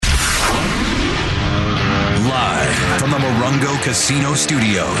Morongo Casino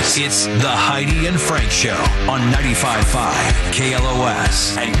Studios. It's the Heidi and Frank Show on 95.5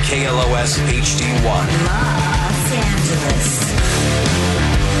 KLOS and KLOS HD1. Los Angeles.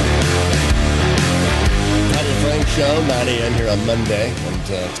 Heidi and Frank Show, 9 a.m. here on Monday.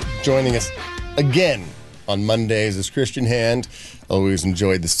 And joining us again on Mondays is Christian Hand. Always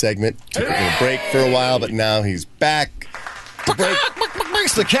enjoyed the segment. Took a little break for a while, but now he's back.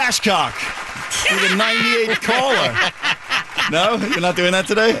 It's the cash cock. You're the 98 caller. No? You're not doing that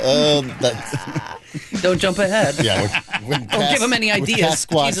today? Don't jump ahead. Yeah. When Don't give him any ideas. When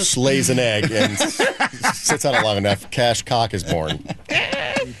Sasquatch Jesus. lays an egg and sits on it long enough, Cash Cock is born.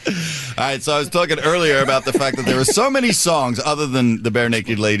 All right, so I was talking earlier about the fact that there were so many songs other than the Bare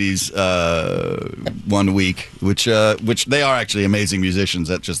Naked Ladies 1 week, which they are actually amazing musicians.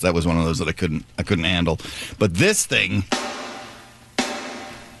 That was one of those that I couldn't handle. But this thing.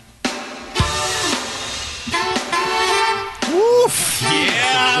 Woof!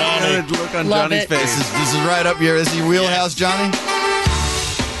 Yeah, good look on Love Johnny's it. face. This is right up your wheelhouse, Johnny.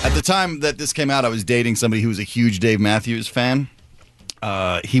 At the time that this came out, I was dating somebody who was a huge Dave Matthews fan.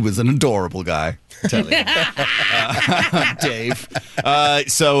 He was an adorable guy, I tell you. Dave.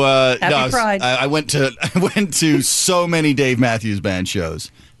 Happy Pride. I went to so many Dave Matthews Band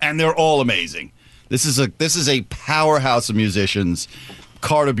shows, and they're all amazing. This is a powerhouse of musicians.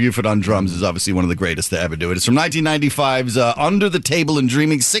 Carter Buford on drums is obviously one of the greatest to ever do it. It's from 1995's Under the Table and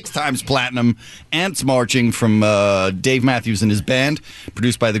Dreaming, 6 times platinum, Ants Marching from Dave Matthews and his band,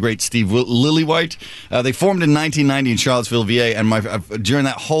 produced by the great Steve Lillywhite. They formed in 1990 in Charlottesville, VA, and during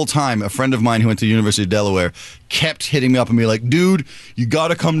that whole time, a friend of mine who went to the University of Delaware kept hitting me up and be like, dude, you got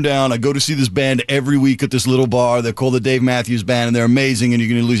to come down. I go to see this band every week at this little bar. They're called the Dave Matthews Band, and they're amazing, and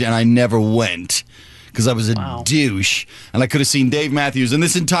you're going to lose. And I never went. Because I was a douche, and I could have seen Dave Matthews and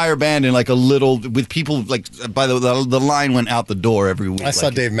this entire band in like a little, with people like, by the line went out the door every week. I saw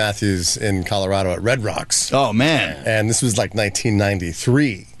Dave Matthews in Colorado at Red Rocks. Oh, man. And this was like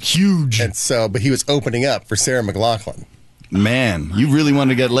 1993. Huge. And so, but he was opening up for Sarah McLachlan. Man, you really wanted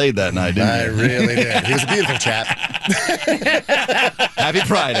to get laid that night, didn't I you? really did. He was a beautiful chap. Happy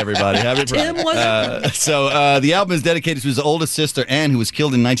Pride, everybody. Happy Pride. Tim wasn't. So the album is dedicated to his oldest sister, Anne, who was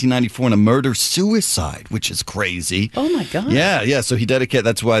killed in 1994 in a murder-suicide, which is crazy. Oh, my God. Yeah. So he dedicated,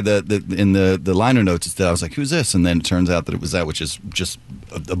 that's why in the liner notes, it's that I was like, who's this? And then it turns out that it was that, which is just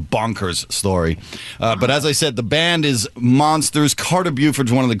a bonkers story. But as I said, the band is monsters. Carter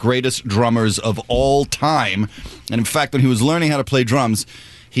Buford's one of the greatest drummers of all time. And in fact, when he was learning how to play drums,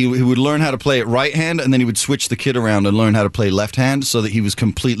 he would learn how to play it right hand, and then he would switch the kit around and learn how to play left hand, so that he was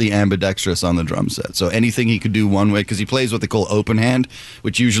completely ambidextrous on the drum set. So anything he could do one way, because he plays what they call open hand,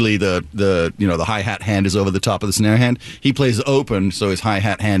 which usually the hi-hat hand is over the top of the snare hand. He plays open, so his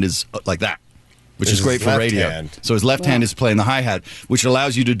hi-hat hand is like that, which is great for radio. Hand. So his left hand is playing the hi-hat, which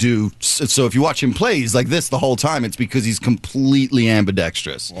allows you to do, so if you watch him play, he's like this the whole time. It's because he's completely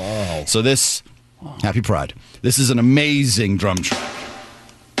ambidextrous. Wow. So this, Happy Pride. This is an amazing drum track.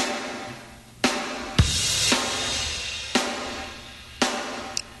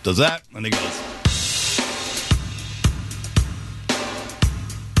 Does that, and he goes.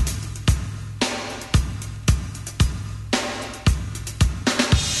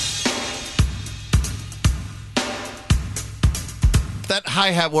 That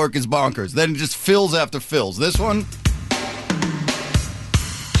hi-hat work is bonkers. Then it just fills after fills. This one.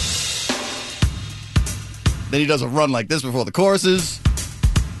 Then he does a run like this before the choruses.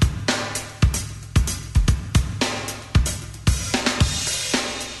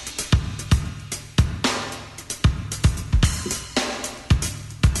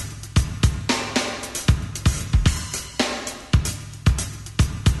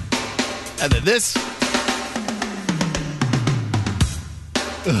 And then this.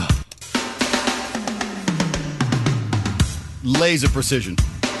 Ugh. Laser precision.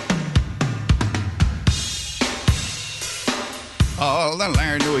 Oh, that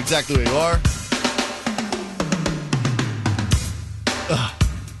Larry knew exactly where you are. Ugh.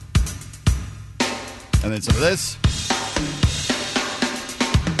 And then some of this.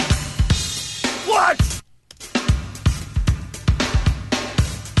 What?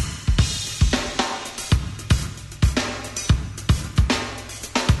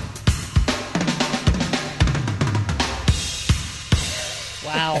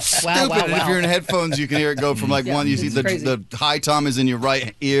 Wow. Stupid. And if you're in headphones, you can hear it go from like one. You see the high tom is in your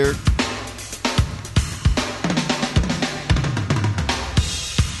right ear.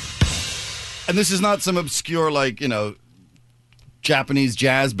 And this is not some obscure, like, Japanese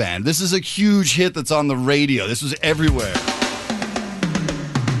jazz band. This is a huge hit that's on the radio. This was everywhere.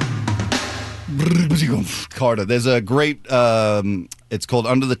 Carter. There's a great, it's called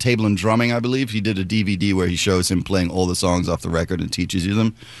Under the Table and Drumming, I believe. He did a DVD where he shows him playing all the songs off the record and teaches you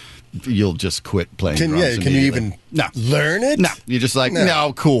them. You'll just quit playing drums. Can you even learn it? No. You're just like,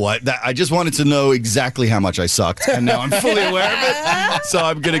 no cool. I just wanted to know exactly how much I sucked, and now I'm fully aware of it. So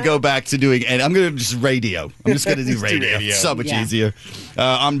I'm going to go back to doing, and I'm going to just radio. I'm just going to do radio. So much easier.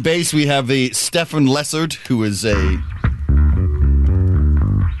 On bass, we have the Stefan Lessard, who is a...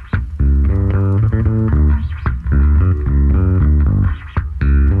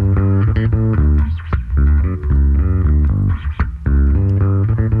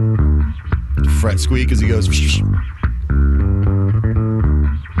 fret squeak as he goes.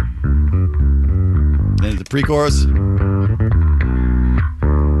 Then the pre-chorus.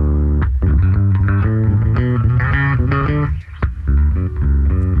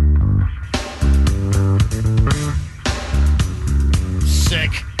 Sick.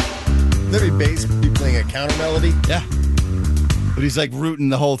 Every bass be playing a counter melody. Yeah. But he's like rooting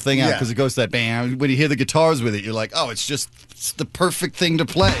the whole thing out because it goes to that bam. When you hear the guitars with it, you're like, oh, it's the perfect thing to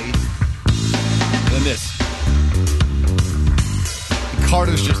play. Than this.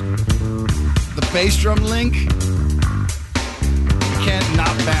 Carter's just the bass drum link. You can't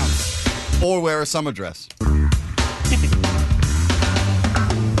not bounce or wear a summer dress.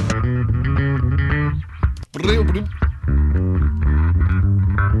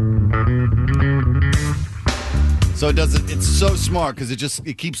 So it does it. It's so smart because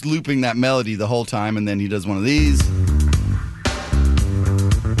it keeps looping that melody the whole time, and then he does one of these.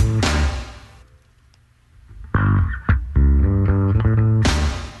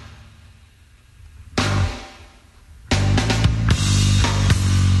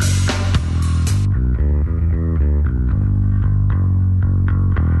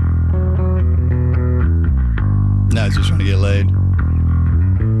 No, he's just trying to get laid.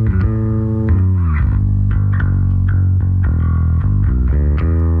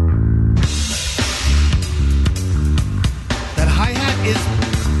 That hi-hat is...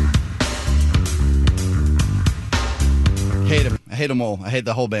 Hate him. I hate them all. I hate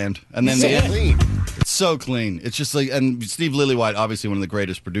the whole band. And then It's so clean. It's so clean. It's just like... And Steve Lillywhite, obviously one of the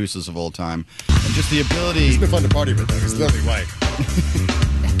greatest producers of all time. And just the ability... It's been fun to party with, though. It's Lily White.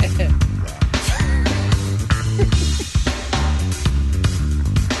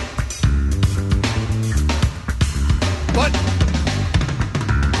 What?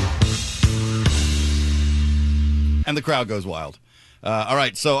 And the crowd goes wild. All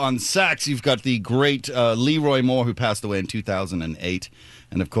right, so on sax, you've got the great Leroy Moore, who passed away in 2008.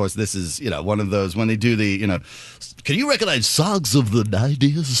 And, of course, this is, one of those, when they do the, can you recognize songs of the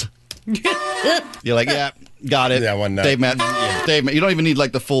 90s? You're like, yeah, got it. Yeah, one note. Dave Matthews. Dave, you don't even need,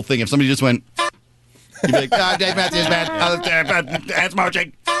 like, the full thing. If somebody just went, you'd be like, Dave Matthews, man. That's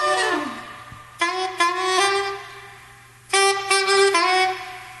marching.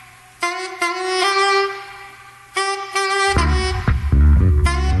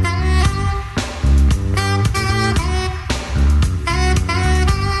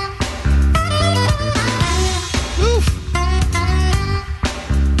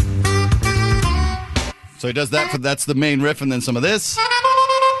 So he does that. That's the main riff, and then some of this.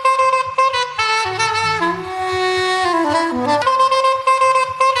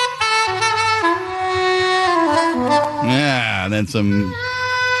 Yeah, and then some.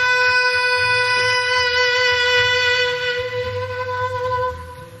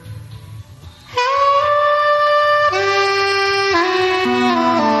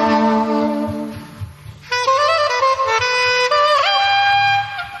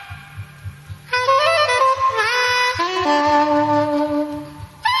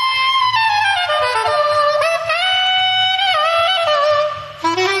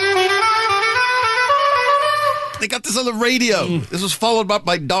 They got this on the radio. This was followed up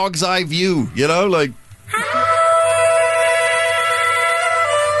by Dog's Eye View, like...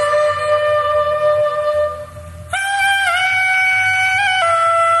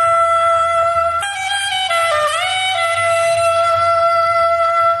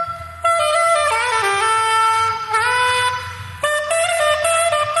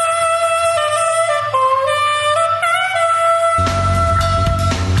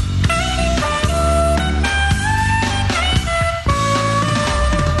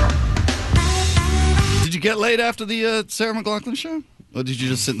 Get laid after the Sarah McLachlan show? Or did you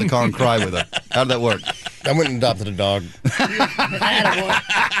just sit in the car and cry with her? How did that work? I went and adopted a dog.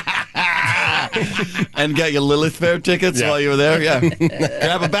 And got your Lilith Fair tickets while you were there? Yeah.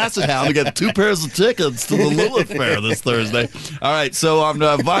 Grab a basset hound and get 2 pairs of tickets to the Lilith Fair this Thursday. All right, so on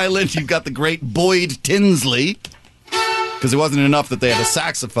violin, you've got the great Boyd Tinsley. Because it wasn't enough that they had a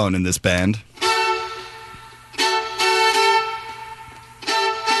saxophone in this band.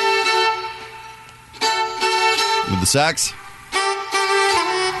 the sax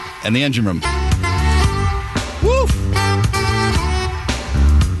and the engine room. Woo!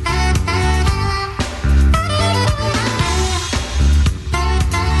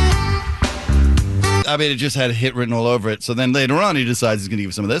 I mean, it just had a hit written all over it. So then later on, he decides he's going to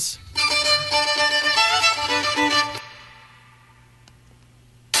give some of this.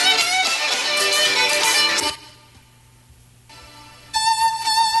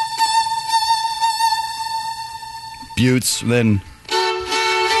 Buttes, then...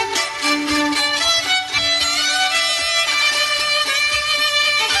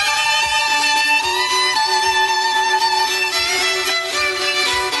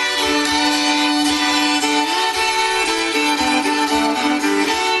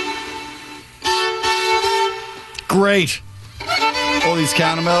 Great. All these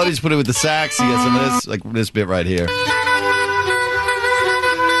counter melodies, put it with the sax, you get some of this, like this bit right here.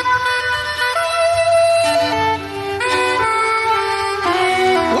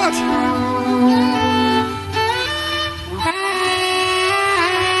 What?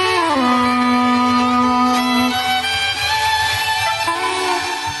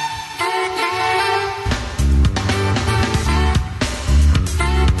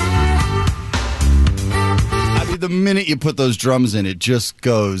 The minute you put those drums in, it just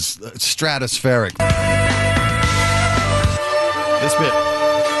goes stratospheric. This bit.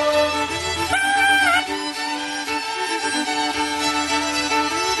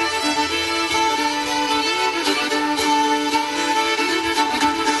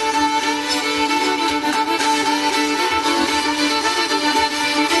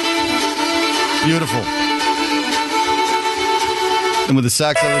 Beautiful. And with the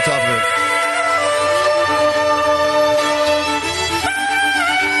sax over the top of it.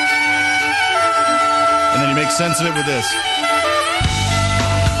 And then you make sense of it with this.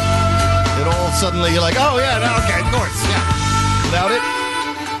 It all suddenly, you're like, oh yeah, no, okay, of course, yeah. Without it.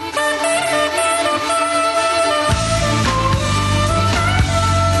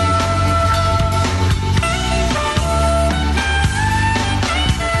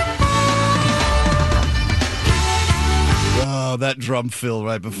 Oh, that drum fill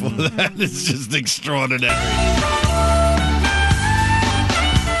right before that is just extraordinary.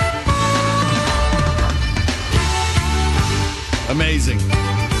 Amazing.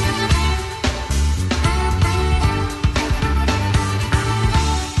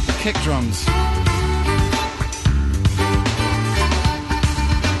 Kick drums.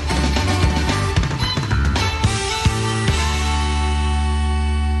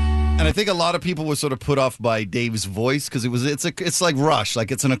 And I think a lot of people were sort of put off by Dave's voice because it's like Rush,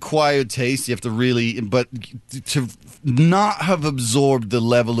 like it's an acquired taste. You have to really, but to not have absorbed the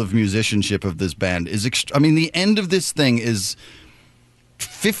level of musicianship of this band is. I mean, the end of this thing is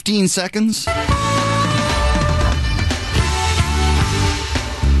 15 seconds.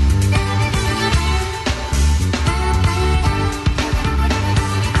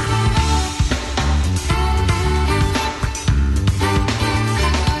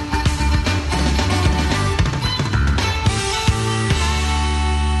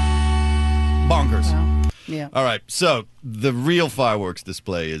 Bonkers. Wow. Yeah. All right, so the real fireworks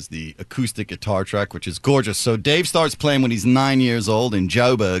display is the acoustic guitar track, which is gorgeous. So Dave starts playing when he's 9 years old in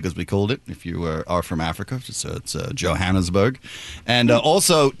Joburg, as we called it, if you are from Africa. So it's Johannesburg. And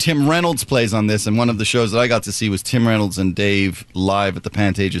also, Tim Reynolds plays on this, and one of the shows that I got to see was Tim Reynolds and Dave live at the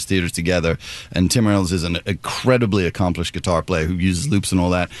Pantages Theaters together. And Tim Reynolds is an incredibly accomplished guitar player who uses loops and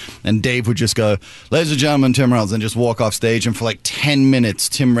all that. And Dave would just go, ladies and gentlemen, Tim Reynolds, and just walk off stage. And for like 10 minutes,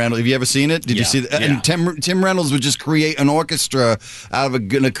 Tim Reynolds, have you ever seen it? Did you see that? Yeah. And Tim Reynolds would just create an orchestra out of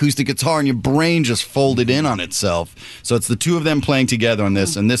an acoustic guitar, and your brain just folded in on itself. So it's the two of them playing together on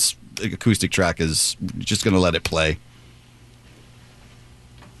this, and this acoustic track is just going to let it play.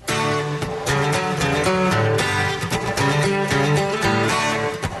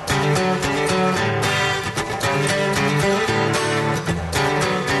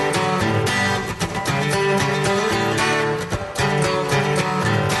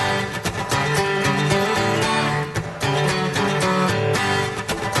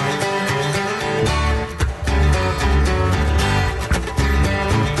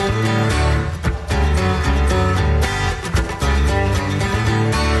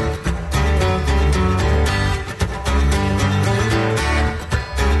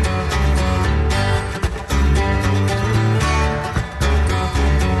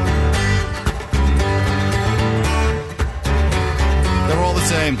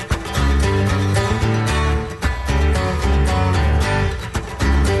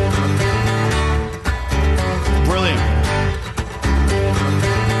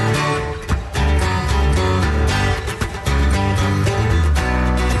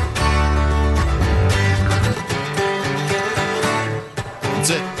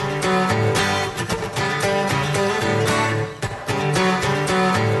 That's it.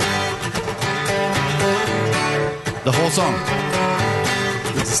 The whole song.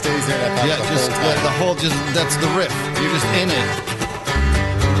 It just stays there. That Yeah, the just whole time. the whole, just that's the riff. You're just in it.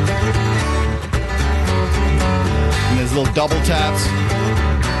 And there's little double taps.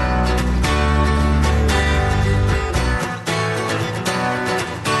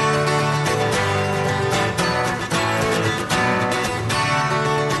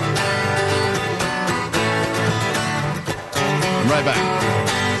 And right back.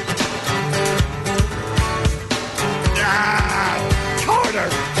 Carter!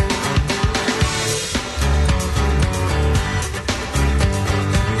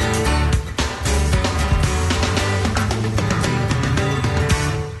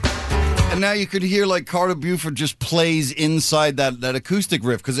 And now you could hear like Carter Buford just plays inside that acoustic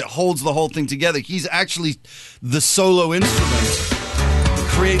riff because it holds the whole thing together. He's actually the solo instrument.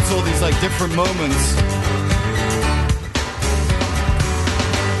 Creates all these like different moments.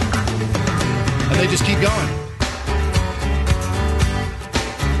 And they just keep going.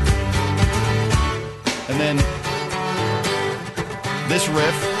 And then this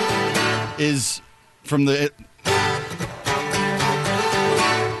riff is from the...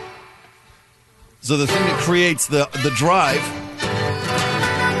 So the thing that creates the drive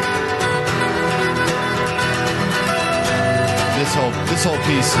this whole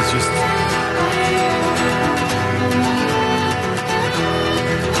piece is just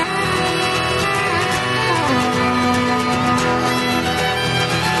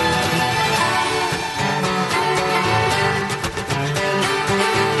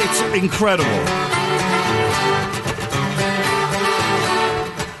it's incredible.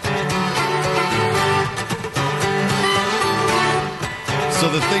 So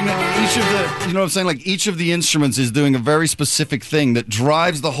the thing that each of the, you know what I'm saying? Like each of the instruments is doing a very specific thing that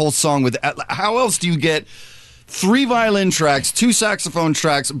drives the whole song with, how else do you get 3 violin tracks, 2 saxophone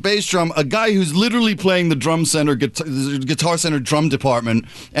tracks, bass drum, a guy who's literally playing the drum center, guitar center drum department,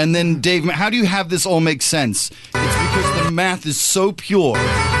 and then Dave, how do you have this all make sense? It's because the math is so pure.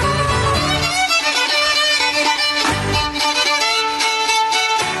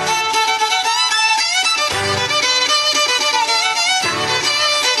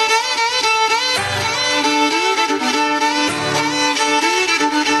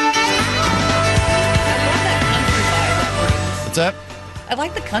 What's that? I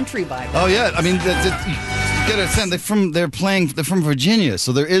like the country vibe. Oh yeah, I mean, you get a sense they're from Virginia,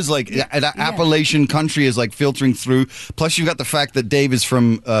 so there is like Appalachian country is like filtering through. Plus, you got the fact that Dave is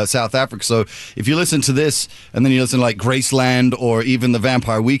from South Africa, so if you listen to this and then you listen to like Graceland or even the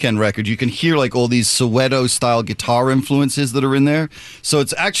Vampire Weekend record, you can hear like all these Soweto style guitar influences that are in there. So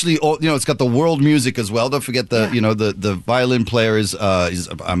it's actually all, you know, it's got the world music as well. Don't forget the violin player is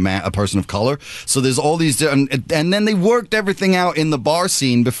a person of color. So there's all these, and then they worked everything out in the bar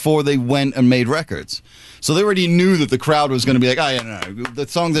scene before they went and made records. So they already knew that the crowd was going to be like, oh, yeah, no. The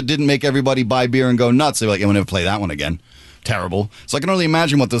songs that didn't make everybody buy beer and go nuts, they were like, yeah, we'll never play that one again. Terrible. So I can only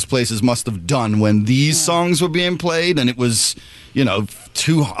imagine what those places must have done when these songs were being played, and it was, you know,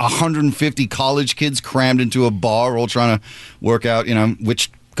 150 college kids crammed into a bar all trying to work out, you know,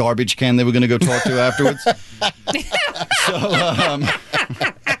 which garbage can they were going to go talk to afterwards.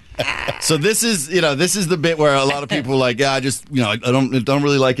 So this is, you know, this is the bit where a lot of people are like, yeah, I just, you know, I don't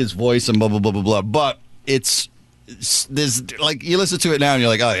really like his voice and blah, blah, blah, blah, blah. But there's like, you listen to it now and you're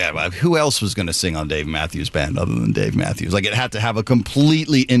like, oh yeah, well, who else was going to sing on Dave Matthews Band other than Dave Matthews? Like, it had to have a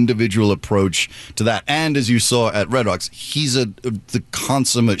completely individual approach to that. And as you saw at Red Rocks, he's the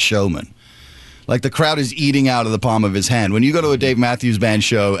consummate showman. Like, the crowd is eating out of the palm of his hand. When you go to a Dave Matthews Band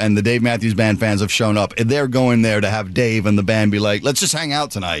show and the Dave Matthews Band fans have shown up, they're going there to have Dave and the band be like, let's just hang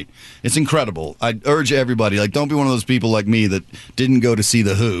out tonight. It's incredible. I urge everybody, like, don't be one of those people like me that didn't go to see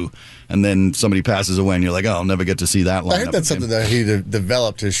The Who, and then somebody passes away and you're like, oh, I'll never get to see that lineup. I heard that's something that he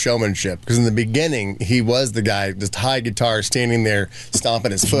developed, his showmanship, because in the beginning he was the guy, just high guitar, standing there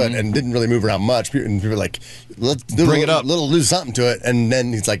stomping his foot and didn't really move around much. And people were like, let's bring it up, do something to it. And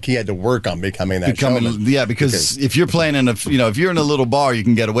then he's like, he had to work on becoming that showman. Yeah, because if you're playing in if you're in a little bar, you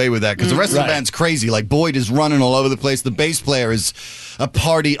can get away with that, because the rest of the band's crazy. Like, Boyd is running all over the place. The bass player is a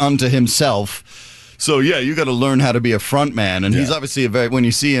party unto himself. So yeah, you got to learn how to be a front man, and he's obviously when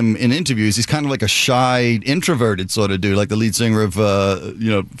you see him in interviews, he's kind of like a shy, introverted sort of dude, like the lead singer of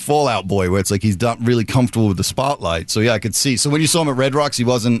Fall Out Boy, where it's like he's not really comfortable with the spotlight. So yeah, I could see. So when you saw him at Red Rocks, he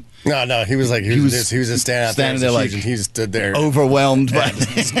wasn't. No, he was like he was just standing there like he stood there overwhelmed by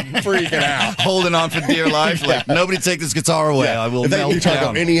freaking out, holding on for dear life. Like nobody take this guitar away. I will melt you talk down.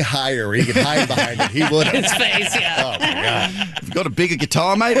 about any higher where he could hide behind it, he would. His face, yeah. Oh my god! If you got a bigger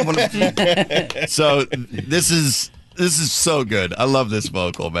guitar, mate. So this is so good. I love this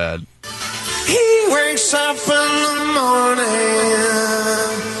vocal, man. He wakes up in the morning,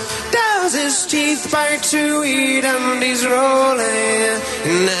 does his teeth bite to eat, and he's rolling.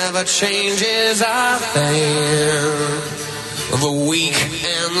 He never changes a thing. The week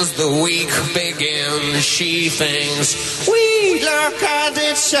ends, the week begins. She thinks we look at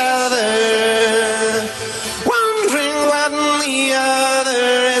each other, wondering what the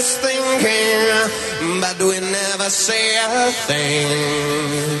other is thinking, but we never say a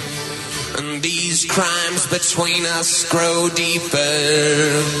thing. And these crimes between us grow deeper.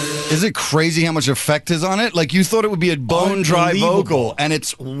 Is it crazy how much effect is on it? Like, you thought it would be a bone-dry vocal, and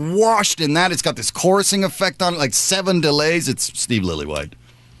it's washed in that. It's got this chorusing effect on it, like 7 delays. It's Steve Lillywhite.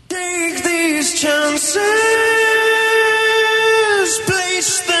 Take these chances,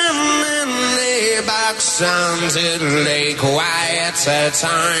 place them in a box until they quiet a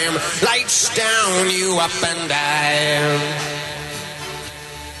time. Lights down, you up and down.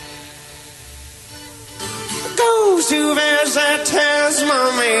 Goes to visit his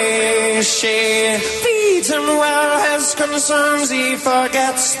mommy. She feeds him well, his concerns he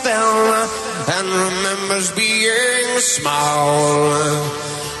forgets them, and remembers being small,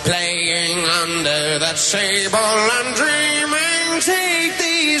 playing under the table and dreaming. Take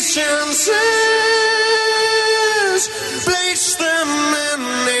these chances, place them in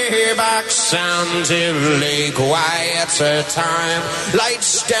a box until they quiet a time.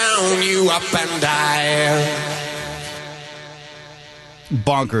 Lights down, you up and down.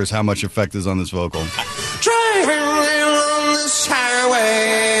 Bonkers how much effect is on this vocal. Driving along this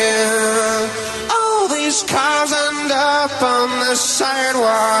highway, all these cars end up on the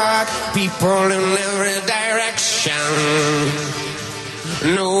sidewalk, people in every direction.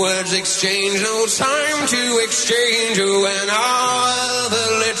 No words exchanged, no time to exchange when all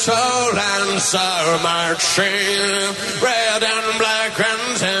the little lamps are marching, red and black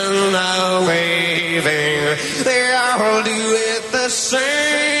and ten waving. They all do it the same.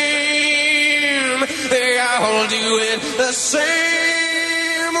 They all do it the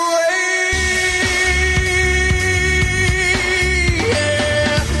same way.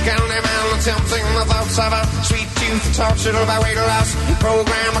 Yeah. County man attempting the thoughts of a sweet tooth tortured by weight loss.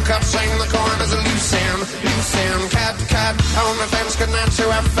 Program a cut, saying the corners are loose and cut on the fence, could not show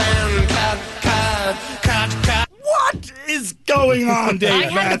a fan. Cut. What is going on, Dave I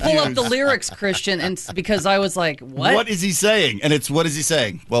had to pull up Matthews? the lyrics, Christian, and because I was like, what? What is he saying? And what is he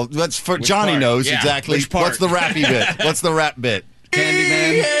saying? Well, that's for Johnny part? knows Yeah, exactly. which part? What's the rappy bit? What's the rap bit?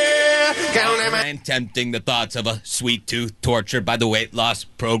 Candyman? Yeah, County man. And tempting the thoughts of a sweet tooth, tortured by the weight loss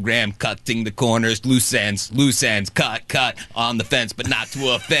program, cutting the corners, loose ends, cut on the fence, but not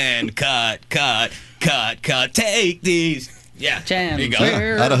to offend, cut, take these. Yeah, Jam. there you go.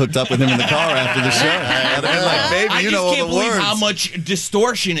 I'd have hooked up with him in the car after the show. I'd have been like, baby, I you just know all can't the believe words. how much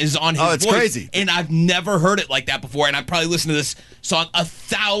distortion is on his Oh, it's voice. crazy. And I've never heard it like that before, and I probably listened to this song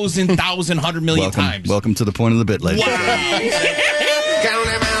 1,000, 100,000,000 times. Welcome to the point of the bit, ladies. Wow.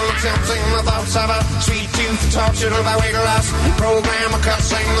 County man attempting the thoughts of a sweet tooth tortured by weight loss. Program a cut,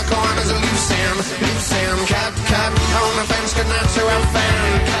 saying the corners are loose and cut on the fence, could not show a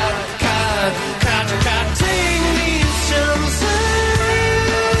fan. Cut. Take these chances,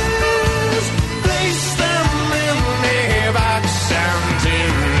 place them in a box until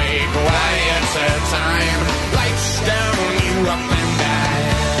they quiet a time. Lights down, you up and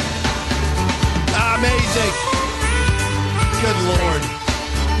down. Amazing. Good Lord.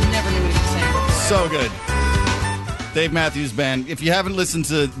 Never knew what he was saying before. So good. Dave Matthews Band. If you haven't listened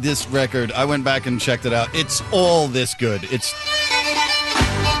to this record, I went back and checked it out. It's all this good. It's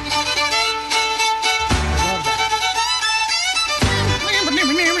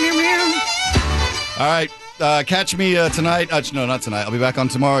all right. Catch me tonight. No, not tonight. I'll be back on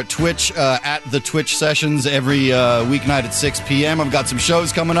tomorrow at Twitch, at the Twitch sessions every weeknight at 6 p.m. I've got some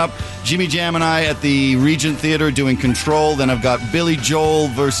shows coming up. Jimmy Jam and I at the Regent Theater doing Control. Then I've got Billy Joel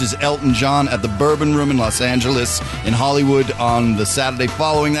versus Elton John at the Bourbon Room in Los Angeles, in Hollywood on the Saturday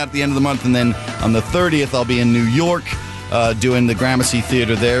following that at the end of the month. And then on the 30th, I'll be in New York doing the Gramercy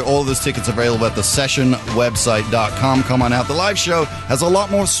Theater there. All those tickets available at the sessionwebsite.com. Come on out. The live show has a lot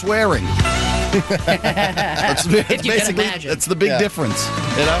more swearing. That's If you can basically imagine. that's the big Yeah. difference.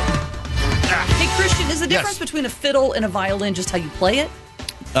 You know. Hey, Christian, is the difference Yes. between a fiddle and a violin just how you play it?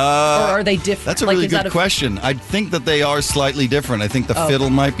 Or are they different? That's a Like, really is that good question. I think that they are slightly different. I think the fiddle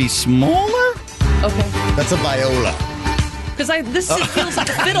might be smaller. Okay. That's a viola. Because this feels like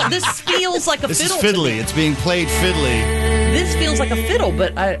a fiddle. This feels like a This fiddle. is to fiddly. me. It's being played fiddly. This feels like a fiddle,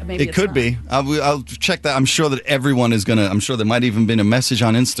 but maybe It it's could not. be. I'll check that. I'm sure that everyone is gonna. I'm sure there might even been a message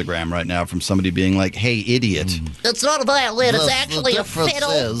on Instagram right now from somebody being like, "Hey, idiot." It's not a violin. It's The actually a difference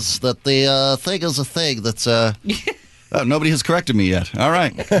fiddle. is that the thing is a thing that's Oh, nobody has corrected me yet. All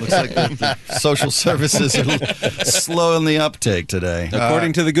right. Looks like the social services are slow in the uptake today.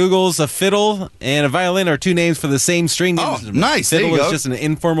 According to the Googles, a fiddle and a violin are two names for the same string Oh, instrument. nice. There Fiddle you go. is just an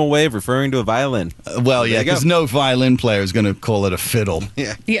informal way of referring to a violin. Well, There yeah, you go. because no violin player is going to call it a fiddle.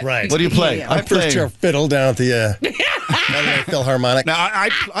 Yeah. Yeah. Right. What do you play? Yeah. My first year fiddle down at the LA Philharmonic. Now,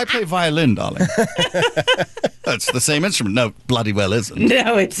 I play violin, darling. That's the same instrument. No, bloody well isn't.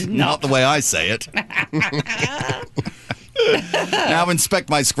 No, it's Not not. the way I say it. Now inspect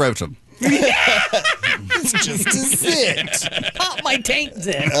my scrotum. It's just a zit. Pop my taint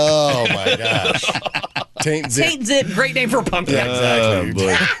zit. Oh my gosh. Taint zit. Taint zit, great name for a pumpkin. Yeah,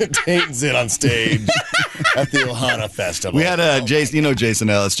 exactly. Taint zit on stage at the Ohana Festival. We had Jason, Jason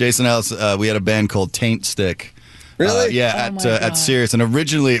Ellis. Jason Ellis, we had a band called Taint Stick. Really? Yeah, Oh my at God. Sirius. And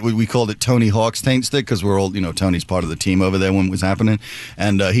originally we called it Tony Hawk's Taint Stick because we're all, Tony's part of the team over there when it was happening.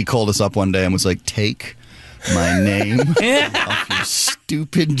 And he called us up one day and was like, take my name off your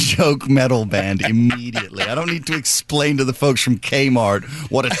stupid joke metal band immediately. I don't need to explain to the folks from Kmart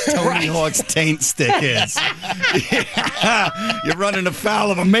what a Tony Hawk's Taint Stick is. You're running afoul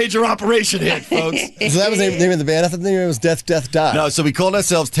of a major operation hit, folks. So that was the name of the band. I thought the name was Death, Death, Die. No, so we called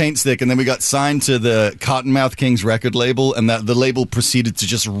ourselves Taint Stick, and then we got signed to the Cottonmouth Kings record label, and the label proceeded to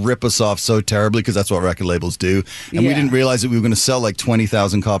just rip us off so terribly because that's what record labels do. And we Yeah. didn't realize that we were going to sell like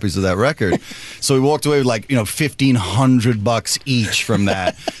 20,000 copies of that record. So we walked away with like, $1,500 each from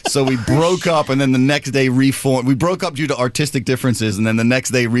that. So we broke up, and then the next day reformed. We broke up due to artistic differences, and then the next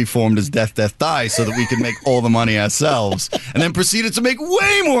day reformed as Death, Death, Die so that we could make all the money ourselves, and then proceeded to make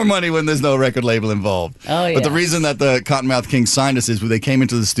way more money when there's no record label involved. Oh, But the yeah. reason that the Cottonmouth Kings signed us is they came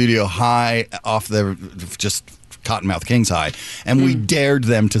into the studio high off their just Cottonmouth Kings high, and we dared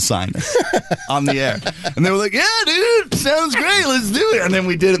them to sign us on the air. And they were like, yeah, dude, sounds great, let's do it. And then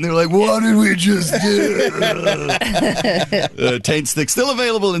we did it, and they were like, what did we just do? Taint Stick, still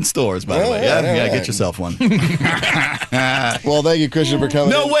available in stores, by the way. Yeah, all right. get yourself one. Well, thank you, Christian, for coming.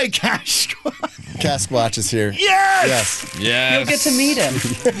 No in. way, Cash. Casquatch is here. Yes! Yes. Yes. You'll get to meet him.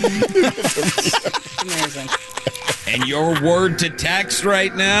 Amazing. And your word to text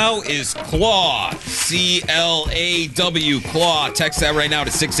right now is CLAW. CLAW. CLAW. Text that right now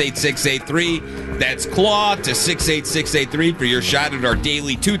to 68683. That's CLAW to 68683 for your shot at our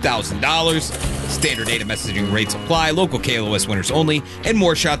daily $2,000. Standard data messaging rates apply. Local KLOS winners only. And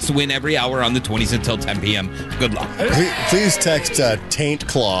more shots to win every hour on the 20s until 10 p.m. Good luck. Please text Taint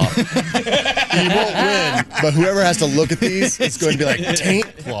Claw. You won't win, but whoever has to look at these is going to be like,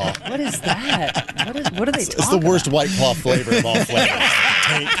 Taint Claw. What is that? What are they It's talking the worst White Claw flavor of all flavors.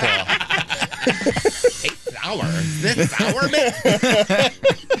 Taint Claw. This hour, man.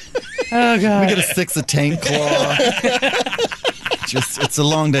 Oh, God. We get a 6 of Taint Claw. It's a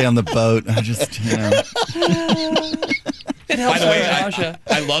long day on the boat. By the way,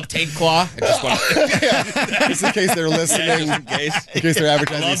 I love Taint Claw. I just want to. Just in case they're listening, in case. in case they're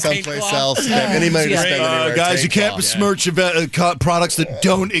advertising Love Taint someplace Claw. else. If they have any money to spend anywhere, guys, Taint you can't Claw. besmirch products that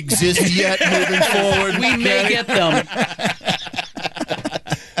don't exist yet moving forward. We may get them.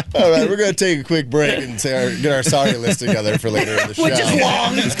 All right, we're going to take a quick break and get our sorry list together for later in the show. Which is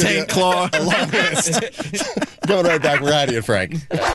long. It's gonna be Taint Claw. a long list. Going right back. We're out of here, Frank.